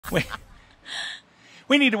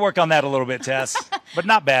We need to work on that a little bit, Tess, but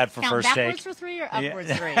not bad for first take. Backwards for 3 or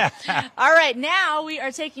upwards 3? All right, now we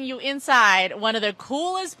are taking you inside one of the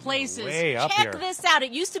coolest places. Way up Check here. this out.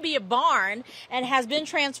 It used to be a barn and has been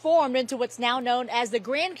transformed into what's now known as the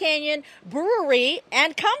Grand Canyon Brewery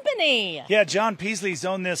and Company. Yeah, John Peasley's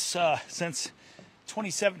owned this since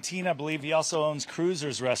 2017, I believe. He also owns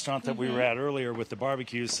Cruiser's restaurant that we were at earlier with the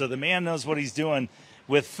barbecues. So the man knows what he's doing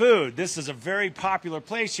with food. This is a very popular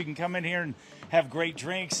place. You can come in here and have great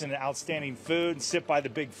drinks and outstanding food and sit by the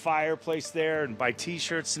big fireplace there and buy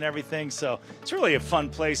T-shirts and everything. So it's really a fun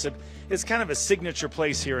place. It's kind of a signature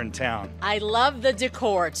place here in town. I love the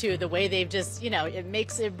decor too, the way they've just,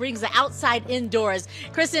 it brings the outside indoors.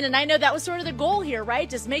 Kristen, and I know that was sort of the goal here, right?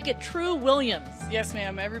 Just make it true Williams. Yes,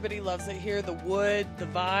 ma'am. Everybody loves it here. The wood, the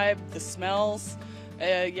vibe, the smells.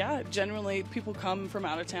 Yeah, generally people come from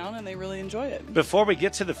out of town and they really enjoy it. Before we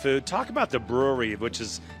get to the food, talk about the brewery, which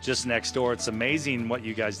is just next door. It's amazing what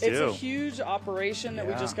you guys do. It's a huge operation that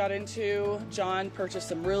we just got into. John purchased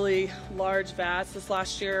some really large vats this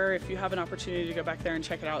last year. If you have an opportunity to go back there and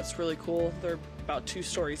check it out, it's really cool. They're about 2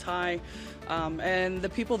 stories high. And the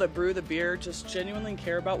people that brew the beer just genuinely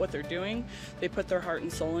care about what they're doing. They put their heart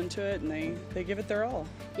and soul into it, and they give it their all.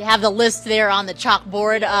 You have the list there on the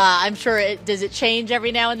chalkboard. I'm sure does it change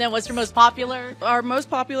every now and then? What's your most popular? Our most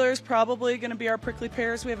popular is probably going to be our prickly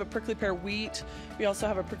pears. We have a prickly pear wheat. We also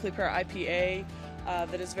have a prickly pear IPA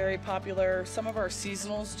that is very popular. Some of our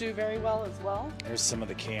seasonals do very well as well. There's some of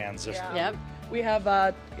the cans. Yeah. Yep. We have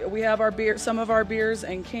our beer, some of our beers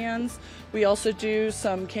and cans. We also do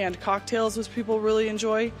some canned cocktails, which people really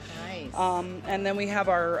enjoy. Nice. And then we have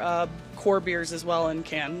our core beers as well in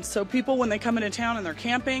cans. So people, when they come into town and they're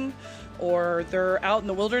camping, or they're out in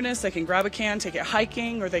the wilderness, they can grab a can, take it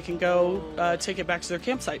hiking, or they can go take it back to their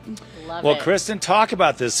campsite. Love Well, it. Kristen, talk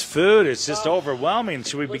about this food. It's just overwhelming.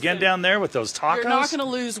 Should we begin down there with those tacos? You're not going to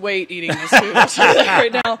lose weight eating this food. I'll tell you that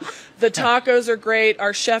right now. The tacos are great.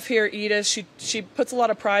 Our chef here, Edith, she puts a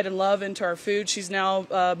lot of pride and love into our food. She's now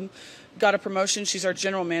got a promotion. She's our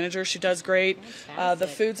general manager. She does great. The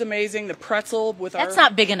food's amazing. The pretzel with That's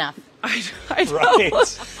not big enough. I know. Right.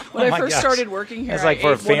 When Oh I my first gosh. started working here, That's like I for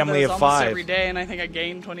a ate one family of of those almost 5. every day, and I think I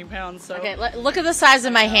gained 20 pounds. So Okay, look at the size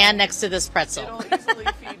of my hand next to this pretzel. it'll easily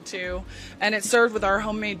feed 2. And it's served with our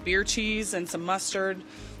homemade beer cheese and some mustard.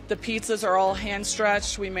 The pizzas are all hand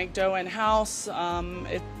stretched. We make dough in house.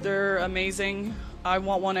 They're amazing. I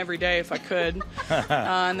want one every day if I could.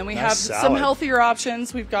 And then we Nice have salad. some healthier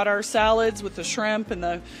options. We've got our salads with the shrimp and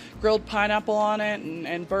the grilled pineapple on it,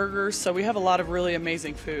 and burgers. So we have a lot of really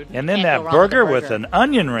amazing food. And then Can't go that wrong with the burger burger. with an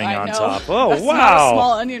onion ring I on know. top. Oh, That's wow. not a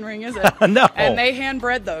small onion ring, is it? No. And they hand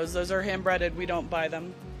bread those. Those are hand breaded. We don't buy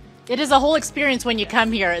them. It is a whole experience when you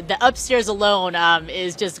come here. The upstairs alone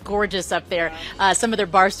is just gorgeous up there. Some of their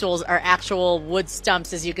bar stools are actual wood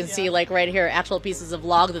stumps, as you can see, like right here, actual pieces of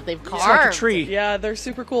log that they've carved. It's like a tree. Yeah, they're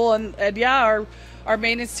super cool. And yeah, our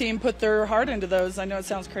maintenance team put their heart into those. I know it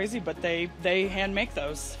sounds crazy, but they hand make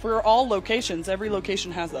those for all locations. Every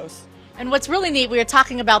location has those. And what's really neat, we were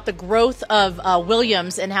talking about the growth of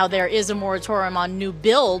Williams and how there is a moratorium on new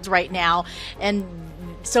builds right now. And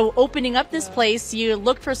so opening up this place, you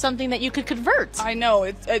looked for something that you could convert. I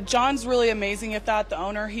know. John's really amazing at that, the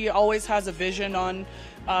owner. He always has a vision on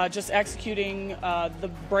just executing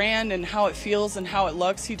the brand and how it feels and how it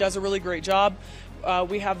looks. He does a really great job.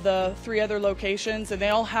 We have the 3 other locations, and they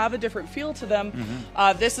all have a different feel to them.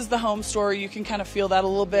 This is the home store. You can kind of feel that a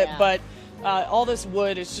little bit, but all this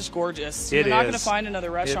wood is just gorgeous. You're not going to find another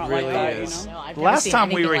restaurant really like that. is. You know? No, I've The never last seen time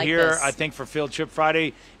we anything were like here, this. I think for Field Trip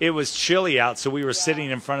Friday, it was chilly out, so we were sitting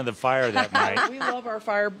in front of the fire that night. We love our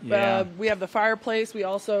fire. Yeah. We have the fireplace. We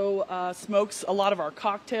also smokes a lot of our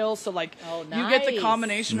cocktails. So like you get the nice.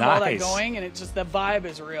 combination of all that Nice. going, and it's just the vibe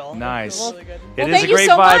is real. Nice. It's really good. It is thank a you great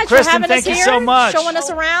so vibe. much Kristen, for having thank us you here, so much. showing us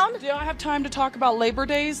around. Do I have time to talk about Labor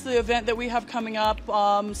Days, the event that we have coming up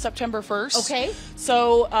September 1st? Okay.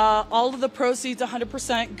 So all of the proceeds,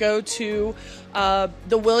 100%, go to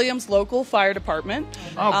the Williams local fire department.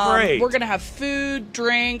 Oh, great. We're going to have food,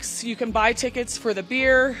 drinks. You can buy tickets for the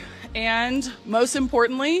beer. And most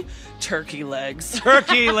importantly, turkey legs.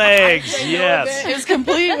 Turkey legs, yes. It's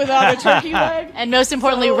complete without a turkey leg. And most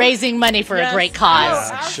importantly, So- raising money for a Yes. great cause.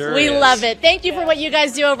 Yeah, sure We is. love it. Thank you for what you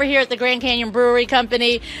guys do over here at the Grand Canyon Brewery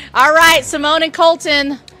Company. All right, Simone and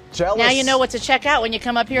Colton. Jealous. Now you know what to check out when you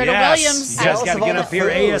come up here to Yes. Williams. You guys Jealous got to of all get the up here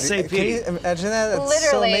food. ASAP. Can you imagine that? That's so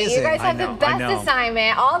Literally, amazing. you guys have I the know. best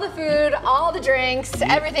assignment. All the food, all the drinks,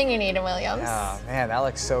 everything you need in Williams. Oh, man, that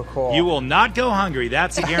looks so cool. You will not go hungry.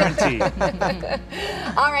 That's a guarantee. All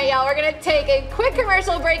right, y'all, we're going to take a quick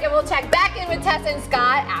commercial break and we'll check back in with Tessa and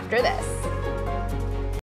Scott after this.